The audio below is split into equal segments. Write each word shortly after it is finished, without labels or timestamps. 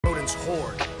Thanos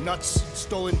horde. Nuts,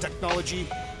 stolen technology,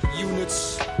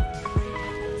 units.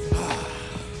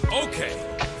 Okay,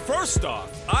 first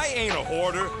off, I ain't a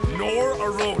hoarder nor a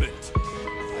rodent.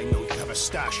 I know you have a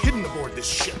stash hidden aboard this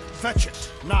ship. Fetch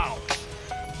it, now.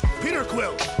 Peter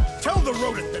Quill, tell the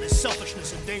rodent that his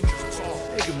selfishness endangers us all.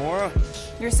 Hey, Gamora.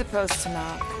 You're supposed to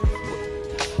knock.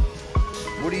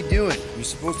 What are you doing? You're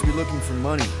supposed to be looking for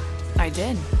money. I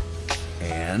did.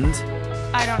 And?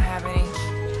 I don't have any.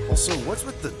 Also, what's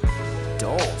with the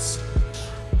dolls?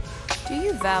 Do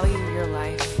you value your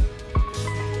life?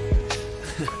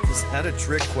 Is that a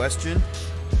trick question?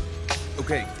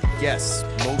 Okay, yes,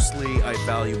 mostly I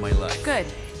value my life. Good.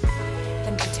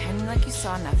 Then pretend like you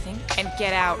saw nothing and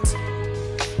get out.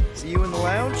 See you in the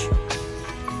lounge?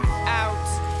 Out.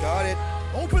 Got it.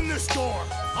 Open this door!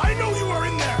 I know you are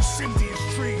in there, sentient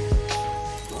tree!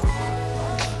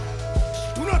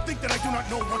 Do not think that I do not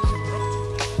know what you are up to.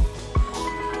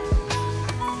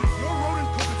 Your rodent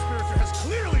co-conspirator has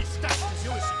clearly stashed his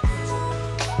illicit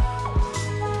goods.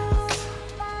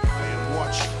 I am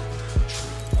watching.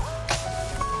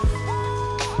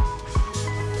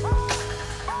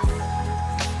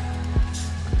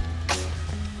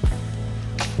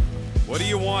 What do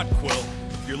you want, Quill?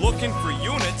 If you're looking for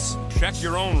units, check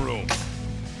your own room.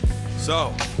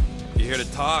 So, you here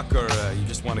to talk, or you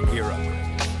just want to gear up?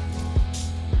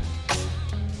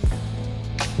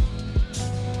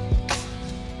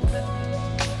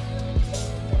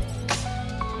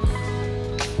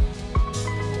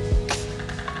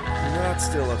 You're not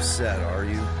still upset, are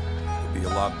you? It'd be a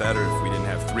lot better if we didn't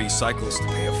have 3 cyclists to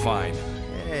pay a fine.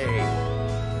 Hey,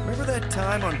 remember that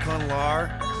time on Conlar?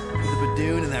 With the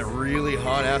Badoon and that really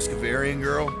hot Ascavarian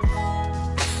girl?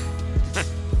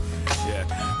 Yeah,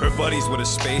 her buddies would have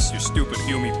spaced your stupid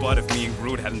Humy butt if me and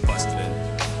Groot hadn't busted in.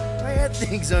 I had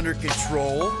things under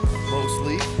control,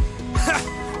 mostly.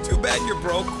 Too bad you're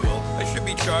broke, Quill. I should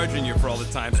be charging you for all the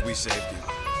times we saved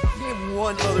you. Name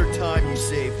one other time you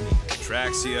saved me.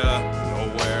 Traxia,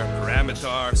 Nowhere,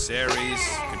 Paramitar, Ceres,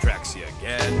 Contraxia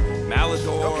again,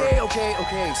 Malador...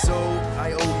 Okay, so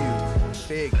I owe you.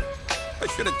 Big. I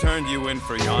should have turned you in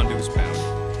for Yondu's bounty.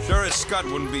 Sure as Scott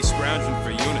wouldn't be scrounging for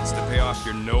units to pay off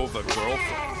your Nova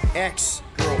girlfriend.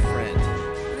 Ex-girlfriend.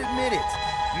 But admit it,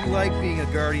 you like being a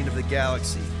guardian of the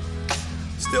galaxy.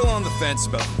 Still on the fence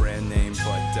about the brand name,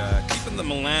 but keeping the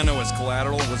Milano as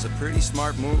collateral was a pretty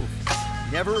smart move.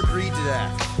 Never agreed to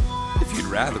that. If you'd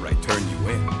rather I turn you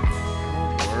in.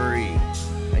 Don't worry.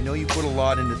 I know you put a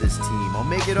lot into this team. I'll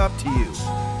make it up to you.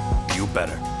 You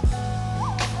better.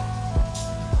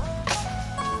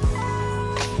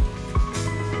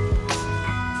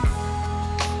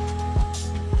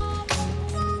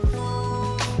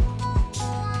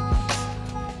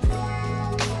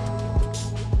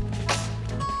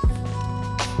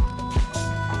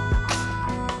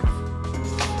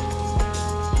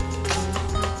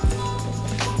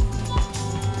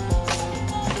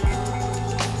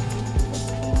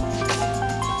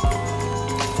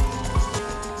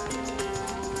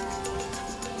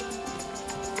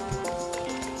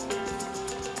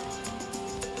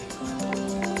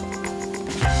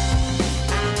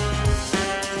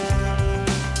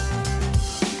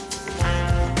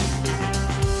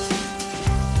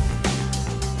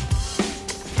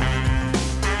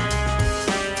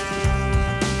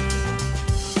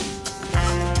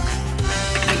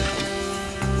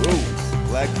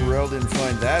 Glad didn't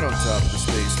find that on top of the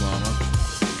Space Llama.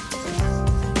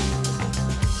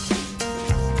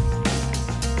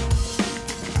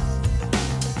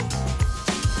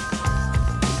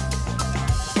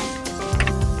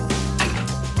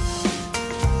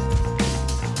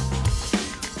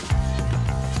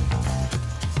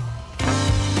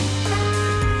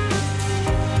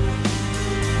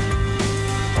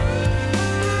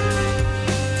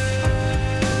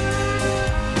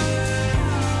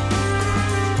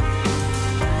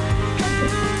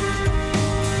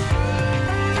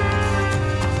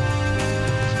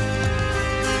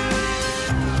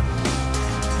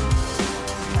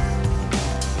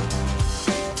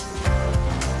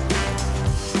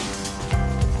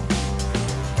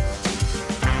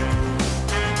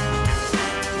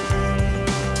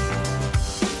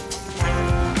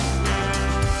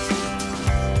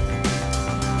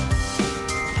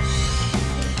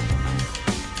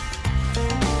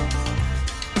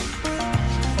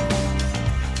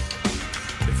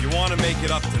 Make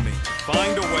it up to me.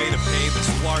 Find a way to pay this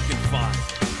flarkin' fine.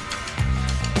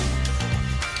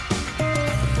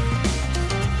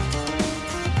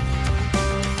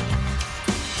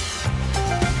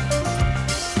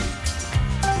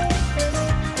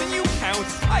 Can you count?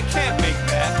 I can't make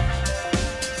that.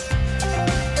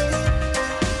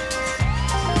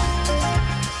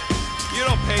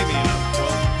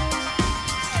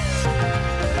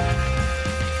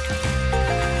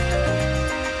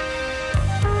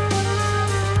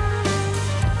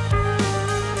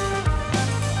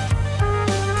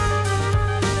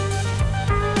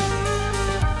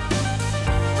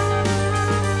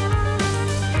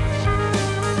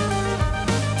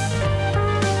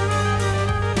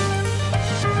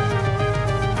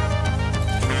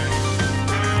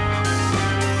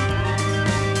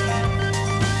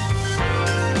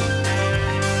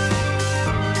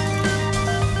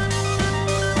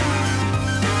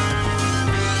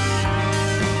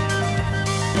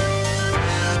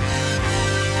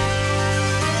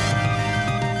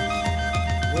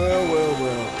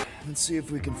 Well. Let's see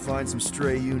if we can find some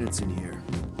stray units in here.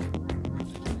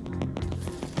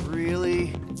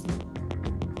 Really?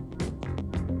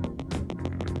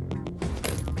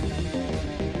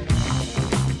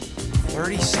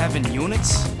 $37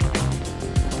 units?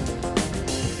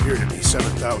 Appear to be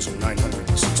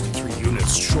 7,963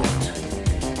 units short.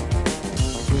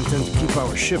 We intend to keep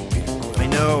our ship, Peter. I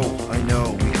know.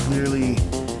 We clearly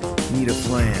need a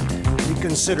plan.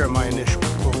 Reconsider my initial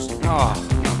proposal. Oh,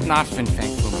 not Fin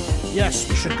Fang Foom. Yes,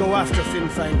 we should go after Fin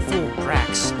Fang Foom.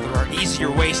 Drax, there are easier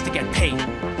ways to get paid.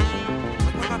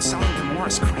 Like, what about selling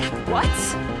Gamora's crap? What?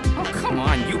 Oh, come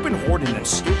on, you've been hoarding them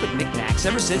stupid knickknacks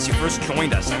ever since you first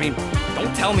joined us. I mean,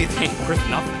 don't tell me they ain't worth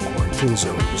nothing.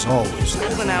 Tinzo was always there.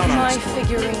 Holding out on My us.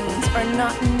 figurines are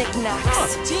not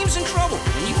knickknacks. Look, team's in trouble,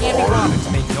 and you can't be bothered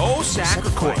to make no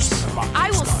sacrifice.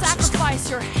 I will sacrifice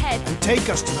your head. And take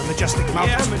us to the majestic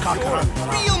mountains of Kakara.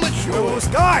 Real mature. Those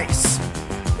guys!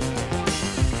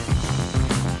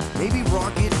 Maybe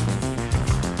Rocket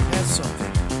has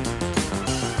something.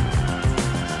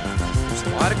 There's a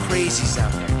lot of crazies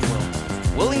out there, Quill,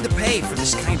 willing to pay for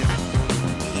this kind of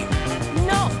gear.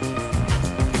 No.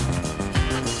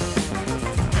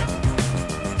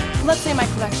 Let's say my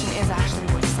collection is actually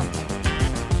worth something.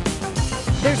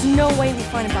 There's no way we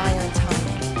find a buyer in time.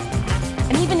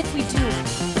 And even if we do,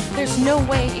 there's no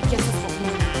way it gets us what we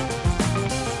need.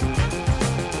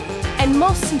 And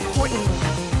most importantly,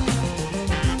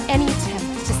 any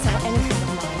attempt to sell anything of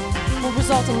mine will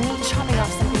result in me chopping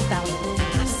off something valuable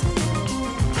for us.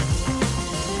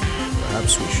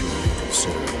 Perhaps we should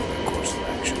reconsider the course of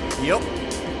action. Yep.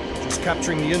 Just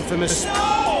capturing the infamous...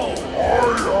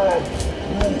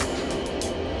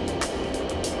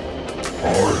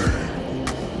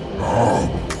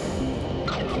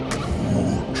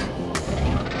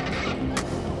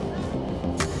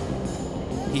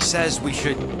 He says we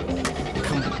should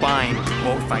combine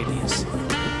both ideas.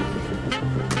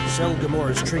 Sell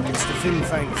Gamora's trinkets to Fin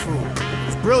Fang Foom.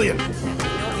 It's brilliant. You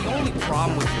know, the only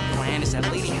problem with your plan is that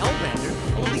Lady Hellbender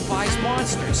only buys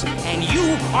monsters, and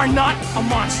you are not a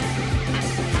monster.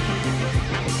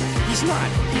 He's not.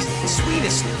 He's the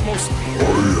sweetest, most...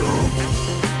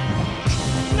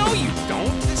 No, you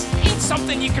don't. This ain't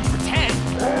something you can pretend.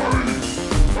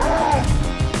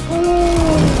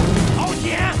 Oh,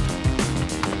 yeah?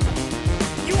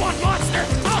 You want monster?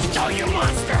 I'll show you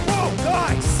monster! Whoa,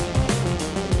 guys!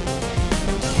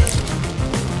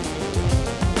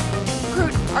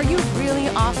 Groot, are you really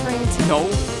offering to... No,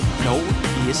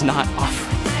 he is not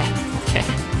offering that, okay?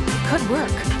 Could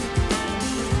work.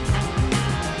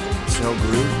 Sell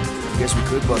Groot? I guess we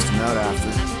could bust him out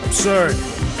after. Absurd.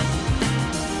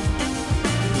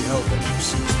 The Hellbender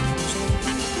sees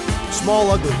things.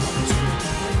 Small, ugly ones.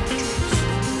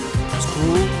 He's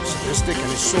cruel, sadistic,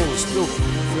 and his soul is filled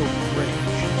with rage.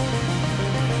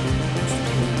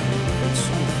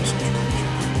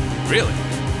 Really?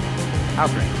 How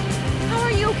great. How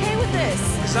are you okay with this?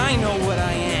 Because I know what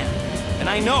I am, and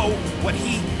I know what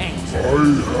he ain't.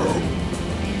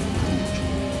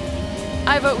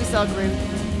 I vote we sell Groot.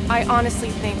 I honestly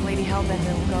think Lady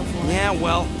Hellbender will go for it. Yeah,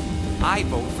 well, I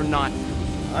vote for not.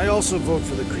 I also vote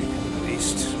for the creepy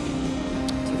beast.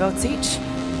 2 votes each.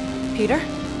 Peter?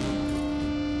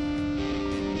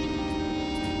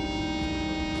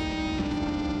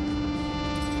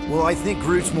 Well, I think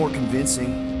Groot's more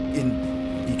convincing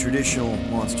in the traditional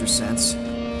monster sense.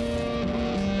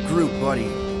 Groot, buddy,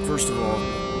 first of all,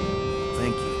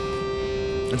 thank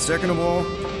you. And second of all,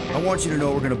 I want you to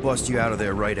know we're gonna bust you out of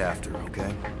there right after,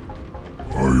 okay?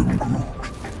 I am Groot.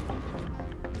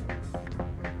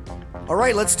 All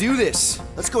right, let's do this.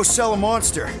 Let's go sell a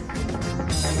monster.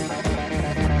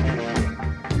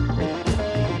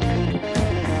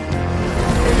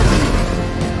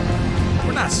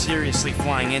 We're not seriously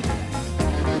flying into that.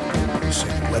 You say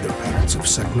the weather patterns of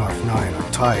Seknarf 9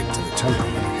 are tied to the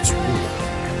temperament of its ruler.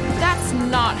 That's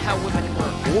not how women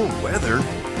work. Or weather.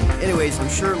 Anyways, I'm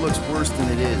sure it looks worse than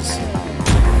it is.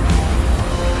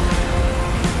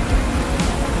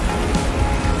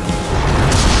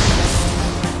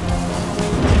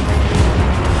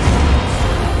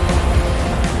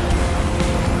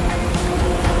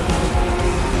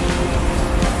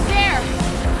 There!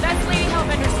 That's Lady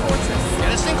Hellbender's fortress.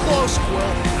 Get us in close, Quill. I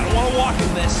don't want to walk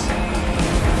in this.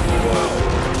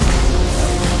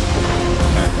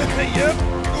 Yep,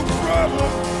 no problem.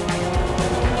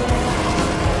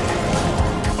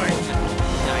 Wait.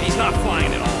 No, he's not flying.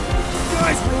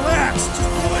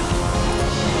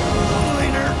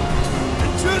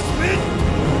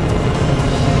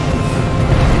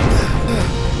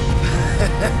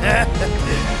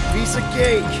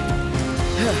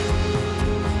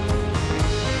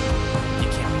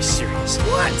 us.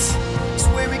 What? This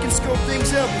way we can scope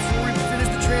things out before we finish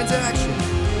the transaction.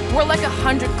 We're like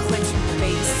 100 clicks from the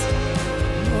base.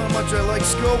 You know how much I like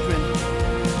scoping.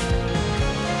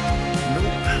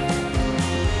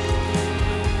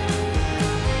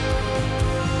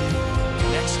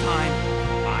 Next time,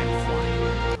 I'm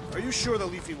flying. Are you sure the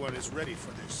Leafy One is ready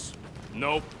for this?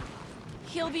 Nope.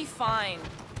 He'll be fine.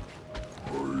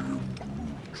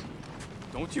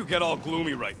 Don't you get all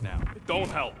gloomy right now. It don't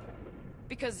help.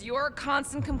 Because your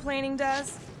constant complaining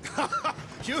does?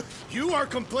 You are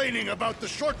complaining about the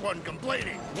short one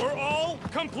complaining. We're all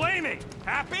complaining.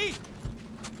 Happy?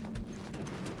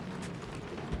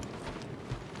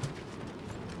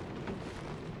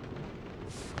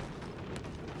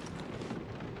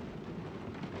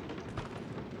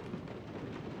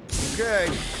 Okay,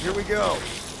 here we go.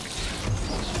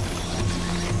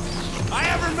 I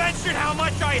ever mentioned how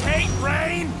much I hate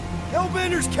rain?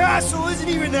 Hellbender's castle isn't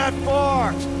even that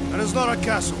far. That is not a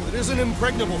castle. It is an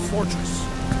impregnable fortress.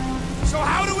 So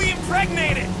how do we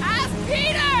impregnate it? Ask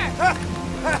Peter!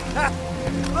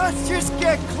 Let's just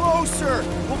get closer.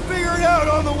 We'll figure it out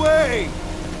on the way.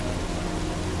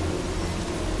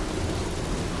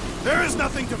 There is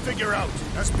nothing to figure out.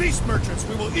 As beast merchants,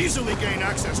 we will easily gain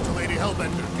access to Lady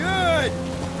Hellbender. Good.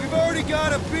 We've already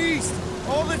got a beast.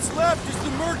 All that's left is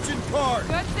the merchant part.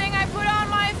 Good thing I put on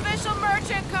my official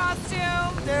merchant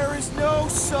costume. There is no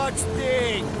such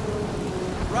thing.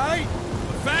 Right?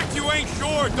 The fact you ain't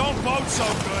sure don't vote so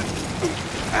good.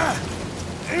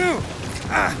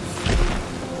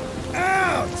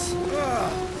 Ouch!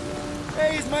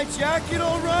 Hey, is my jacket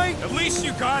all right? At least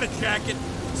you got a jacket.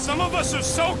 Some of us are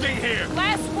soaking here.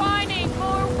 Less whining,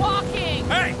 more walking.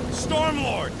 Hey,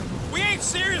 Stormlord. We ain't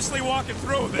seriously walking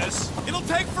through this. It'll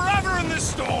take forever in this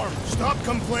storm. Stop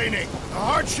complaining. The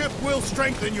hardship will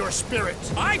strengthen your spirit.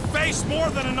 I face more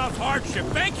than enough hardship.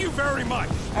 Thank you very much.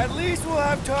 At least we'll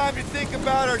have time to think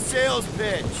about our sales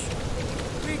pitch.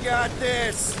 We got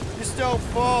this. Just don't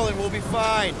fall and we'll be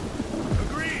fine.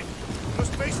 Agreed. We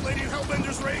must face Lady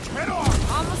Hellbender's rage head on.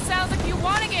 Almost sounds like you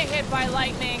want to get hit by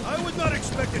lightning. I would not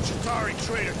expect a Chitauri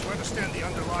trader to understand the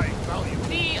underlying value.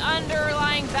 The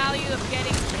underlying value of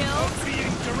getting killed? Of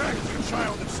being direct, you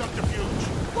child of subterfuge.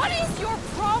 What is your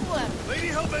problem? Lady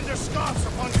Hellbender scoffs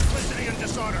upon duplicity and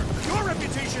dishonor. Your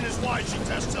reputation is why she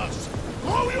tests us.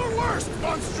 Blow your worst,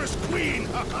 monstrous queen!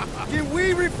 Can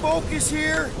we refocus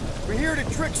here? We're here to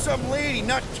trick some lady,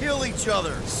 not kill each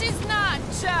other. She's not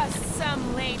just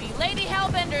some lady. Lady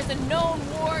Hellbender's a known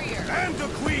warrior. And a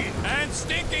queen! And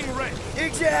stinking rich.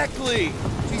 Exactly!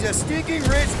 She's a stinking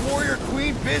rich warrior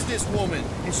queen businesswoman,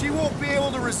 and she won't be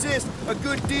able to resist a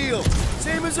good deal.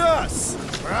 Same as us.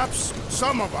 Perhaps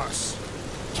some of us.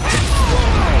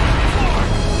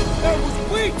 That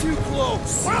was way too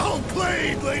close! Well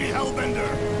played, Lady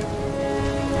Hellbender!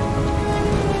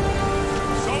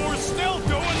 So we're still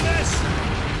doing this?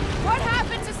 What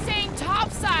happened to staying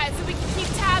topside so we can keep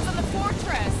tabs on the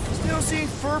fortress? Still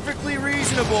seems perfectly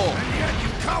reasonable. And yet you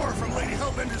cower from Lady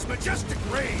Hellbender's majestic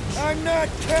rage. I'm not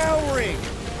cowering.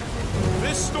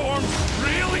 This storm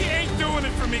really ain't doing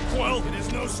it for me, Quill. It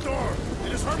is no storm.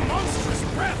 It is her monstrous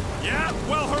breath. Yeah,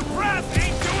 well, her breath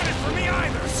ain't doing it for me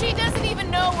either. She doesn't even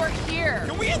know we're here.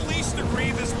 Can we at least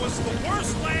agree this was the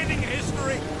worst landing in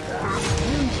history?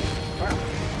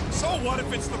 So what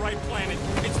if it's the right planet?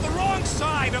 It's the wrong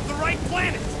side of the right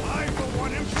planet. I, for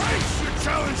one, embrace your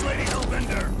challenge, Lady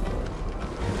Hellbender.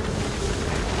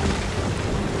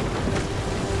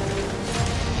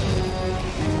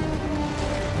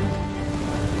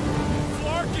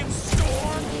 Flarkin'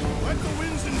 storm. Let the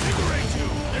winds invigorate you.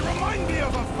 They remind me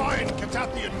of a fine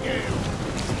Catathian gale.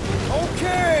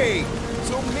 Okay,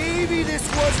 so maybe this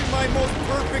wasn't my most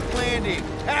perfect landing.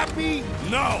 Happy?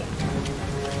 No.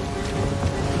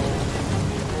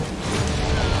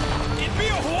 It'd be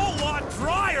a whole lot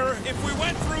drier if we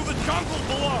went through the jungle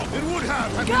below. It would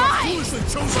have had we not Guys! foolishly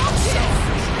chosen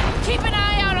ourselves. Keep an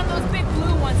eye out on those big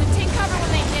blue ones and take cover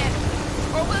when they hit.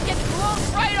 Or we'll get blown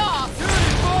right off. Good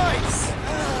advice!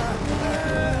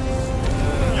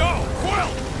 Yo,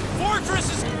 Quill! Fortress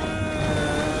is...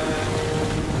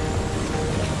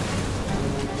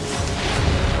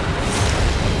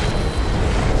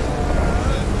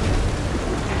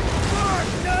 Mark,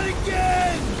 not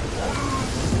again!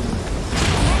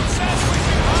 Who says we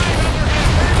can hide under him?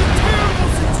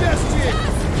 Terrible suggestion!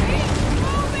 Just keep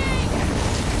moving!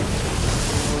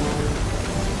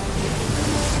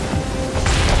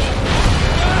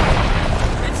 Ah!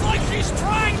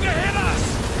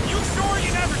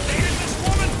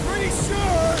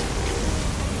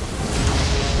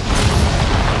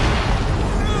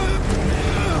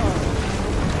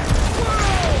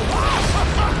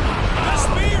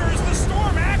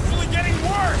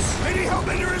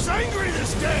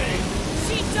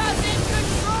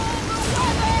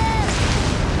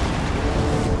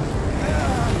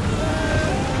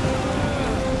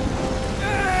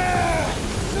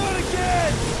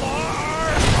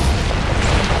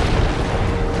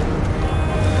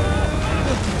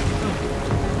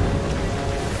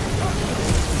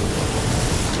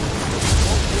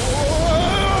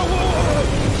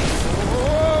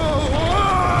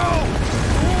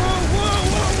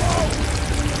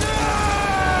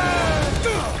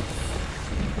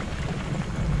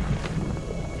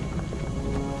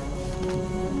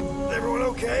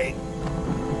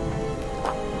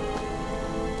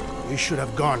 should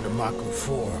have gone to Maku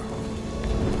 4.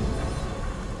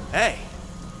 Hey,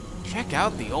 check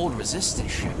out the old Resistance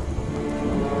ship.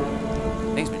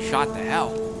 Thing's been shot to hell.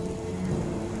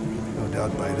 No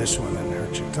doubt by this one and her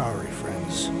Chitauri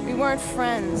friends. We weren't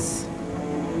friends.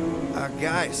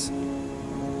 Guys.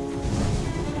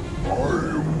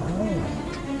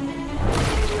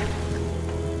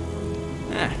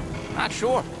 Not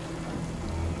sure.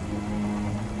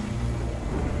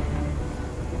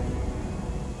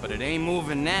 But it ain't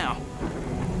moving now.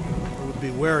 I would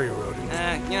be wary, rodent.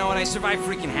 You know what? I survived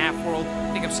freaking Half-World.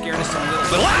 I think I'm scared of some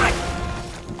little...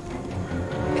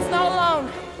 It's not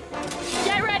alone.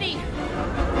 Get ready!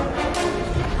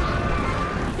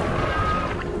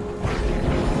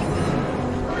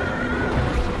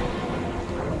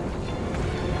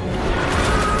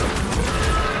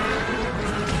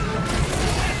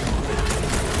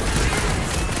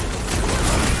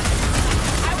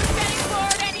 I was getting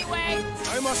bored anyway.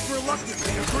 I must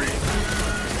reluctantly agree.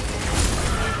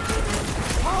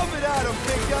 Palm it at him,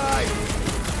 big guy!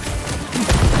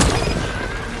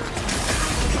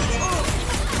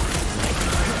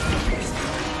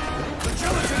 The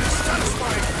gelatin is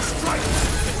satisfying. Strike!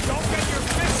 Don't get your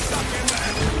fist stuck in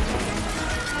there!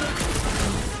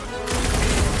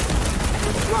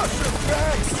 Crush him,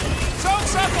 Drax!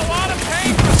 Sounds like a lot of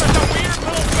pain for such a weird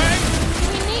little thing.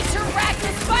 We need to rack the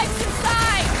spikes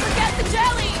inside! Forget the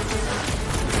jelly!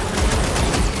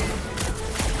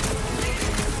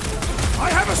 I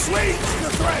have assuaged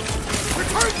the threat!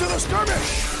 Return to the skirmish!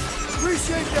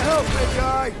 Appreciate the help, big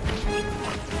guy!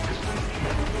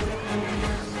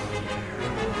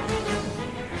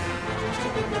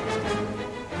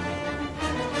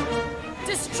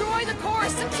 Destroy the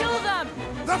cores to kill them!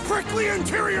 The prickly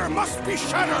interior must be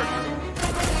shattered!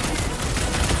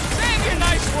 Save your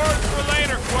nice words for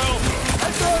later, Quill.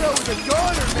 I thought I was a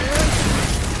goner, man!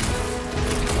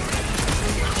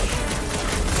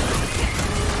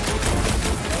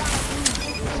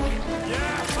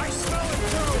 Yeah, I smell it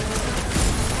too!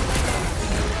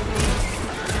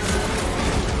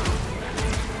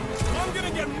 I'm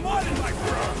gonna get mud in my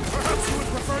fur! Perhaps you would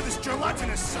prefer this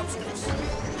gelatinous substance?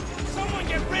 Someone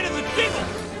get rid of the giggle.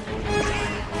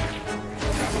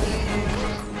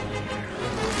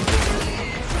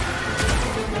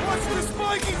 Watch the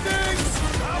spiky things!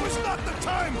 Now is not the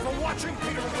time for watching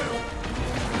Peter Quill!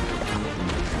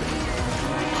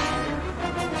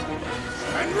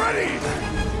 And ready!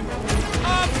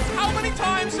 How many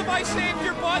times have I saved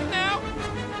your butt now?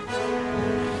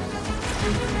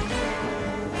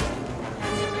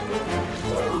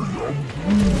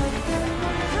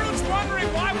 Groot's wondering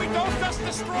why we don't just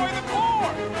destroy the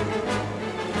core.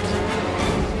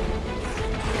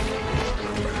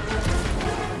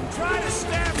 Try to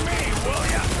stab me, will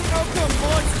ya? How come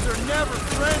monsters are never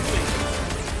friendly?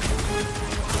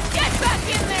 Get back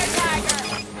in there, Tiger!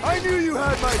 I knew you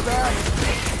had my back!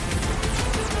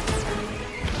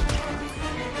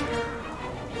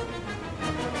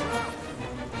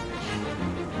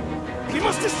 We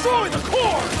must destroy the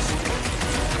cores!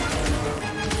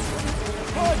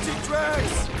 Haunted Drax!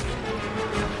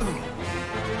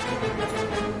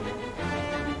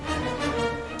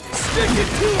 Stick it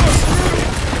to us, Groot!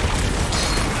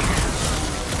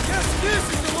 Guess this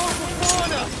is the local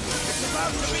fauna! It's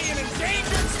about to be an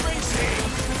endangered species!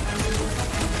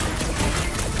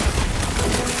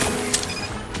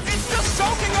 It's just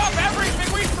soaking up everything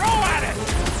we throw at it.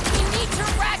 We need to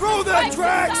rack Throw the that, spikes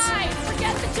Drax! inside!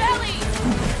 Forget the jelly!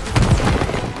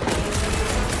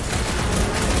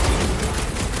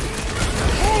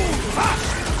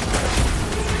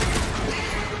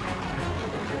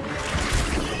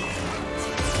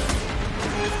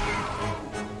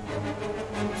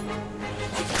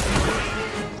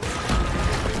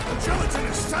 The gelatin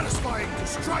is satisfying to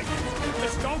strike!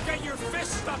 Just don't get your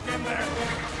fist stuck in there.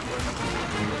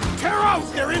 Tear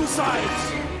out their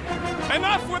insides!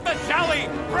 Enough with the jelly.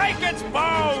 Break its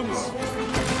bones.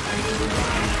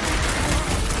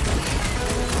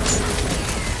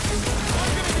 I'm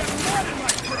gonna get mud in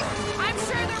my fur! I'm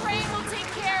sure the rain will take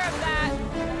care of that.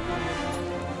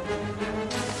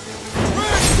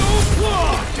 Drax, don't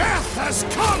claw! Death has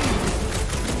come!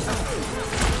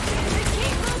 They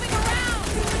keep moving around!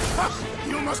 Ha!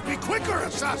 You must be quicker,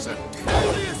 assassin!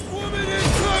 Holiest woman It'll be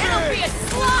incoming! a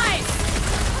slice!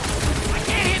 I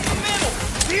can't hit the middle.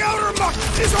 The outer muck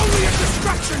is only a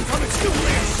distraction from its new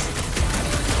wish!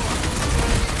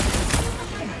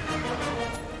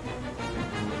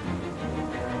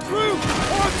 Groot!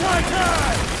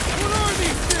 Anti-guy! What are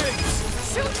these things?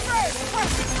 Shoot first,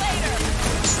 question later!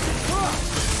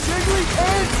 Jiggly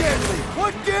and deadly!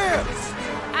 What gives?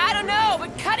 I don't know,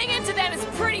 but cutting into them is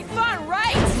pretty fun,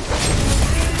 right?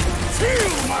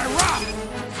 Feel my wrath!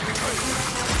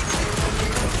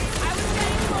 I was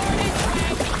getting bored anyway.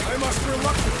 I must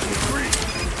reluctantly agree.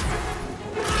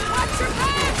 Watch your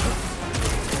back!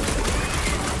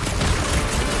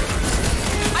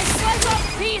 I slice off a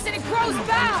piece and it grows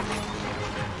back!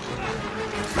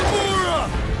 Gamora!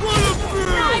 Run up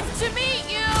through! Nice to meet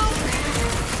you!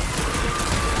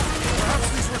 Perhaps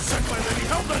these were sent by Lady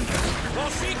Hellbender. Well,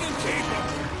 she can keep them.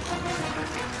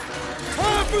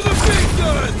 Time for the big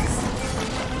guns!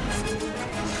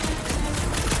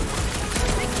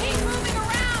 They keep moving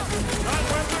around! Not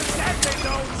when they're dead, they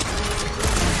don't!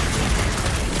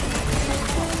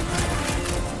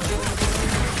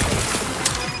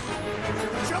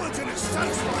 Gelatin is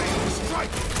satisfying the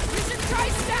strike! You should try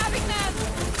stabbing them!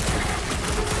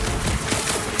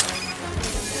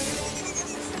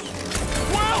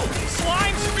 Whoa!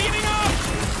 Slime's speeding up!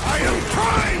 I am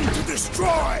primed to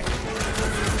destroy!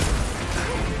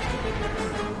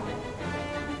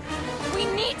 We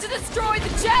need to destroy the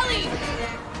jelly!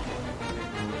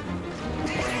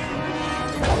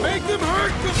 Make them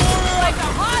hurt, Gamora! Like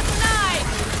a hot knife!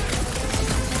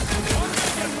 I'm gonna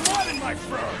get blood in my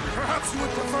fur! Perhaps you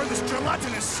would prefer this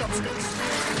gelatinous substance.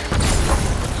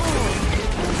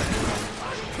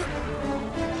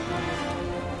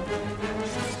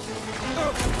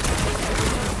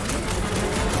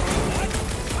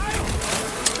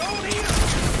 Don't eat them!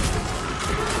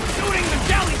 Shooting the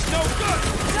jelly's no good!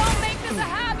 Don't make this a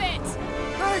habit!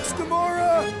 Thanks,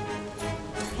 Gamora!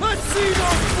 Let's see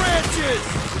those branches!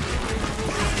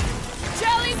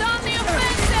 Jelly's on the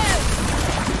offensive!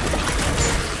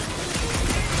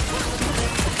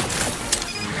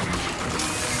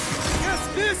 Yes,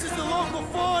 this is the local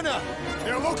fauna!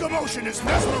 Their locomotion is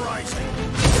mesmerizing!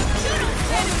 You don't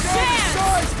stand a chance!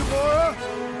 Size, Gamora!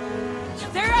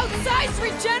 Their outsides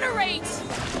regenerate!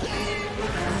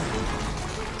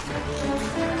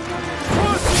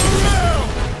 Cross around!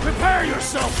 Prepare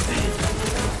yourself, Steve!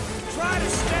 Try to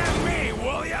stab me,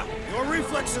 will ya? Your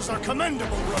reflexes are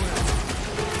commendable, Ronan.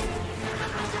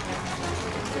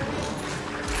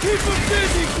 Keep them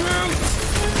busy, Groot!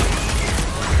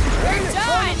 We're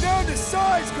done! Down to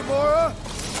size, Gamora!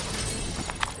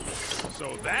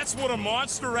 So that's what a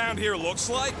monster around here looks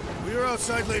like? We are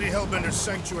outside Lady Hellbender's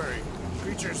sanctuary.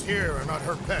 Creatures here are not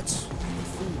her pets.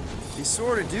 They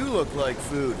sort of do look like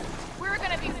food. We're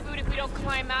gonna be food if we don't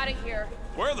climb out of here.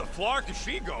 Where the flark is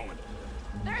she going?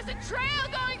 There's a trail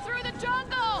going through the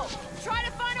jungle! Try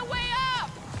to find a way up!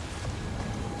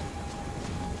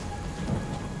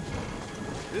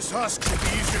 This husk should be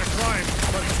easier to climb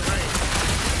than muddy terrain.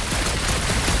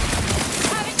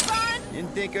 Having fun?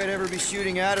 Didn't think I'd ever be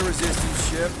shooting at a resistance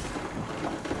ship.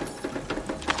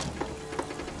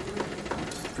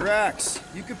 Drax,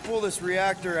 you could pull this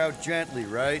reactor out gently,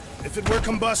 right? If it were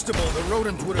combustible, the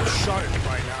rodent would have shot it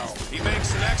by now. He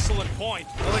makes an excellent point.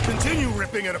 Will I continue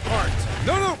ripping it apart?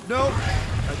 No.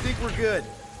 I think we're good.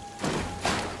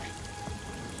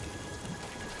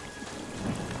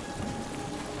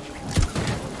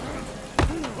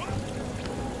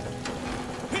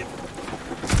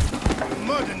 The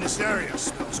mud in this area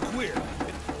smells queer.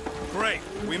 Great.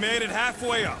 We made it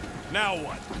halfway up. Now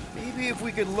what? Maybe if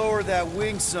we could lower that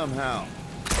wing somehow.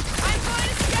 I'm going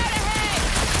to scout ahead!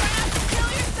 Try not to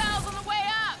kill yourselves on the way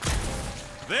up!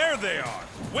 There they are.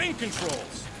 Wing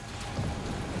controls.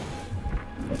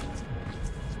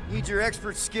 Need your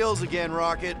expert skills again,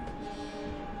 Rocket.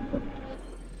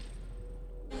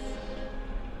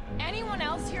 Anyone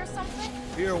else hear something?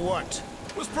 Hear what?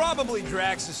 Was probably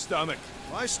Drax's stomach.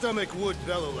 My stomach would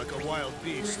bellow like a wild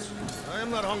beast. I am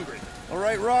not hungry. All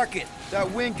right, Rocket. That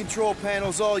wing control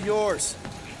panel's all yours.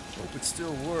 Hope it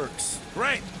still works.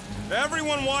 Great.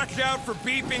 Everyone watch out for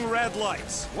beeping red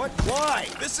lights. What? Why?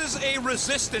 This is a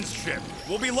resistance ship.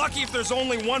 We'll be lucky if there's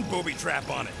only one booby trap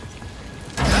on it.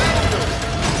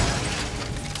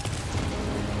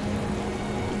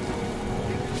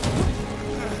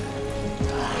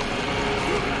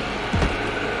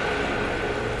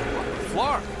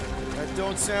 Flark. That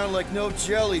don't sound like no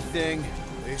jelly thing.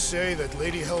 They say that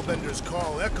Lady Hellbender's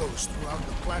call echoes throughout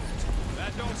the planet.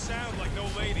 That don't sound like no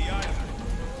lady either.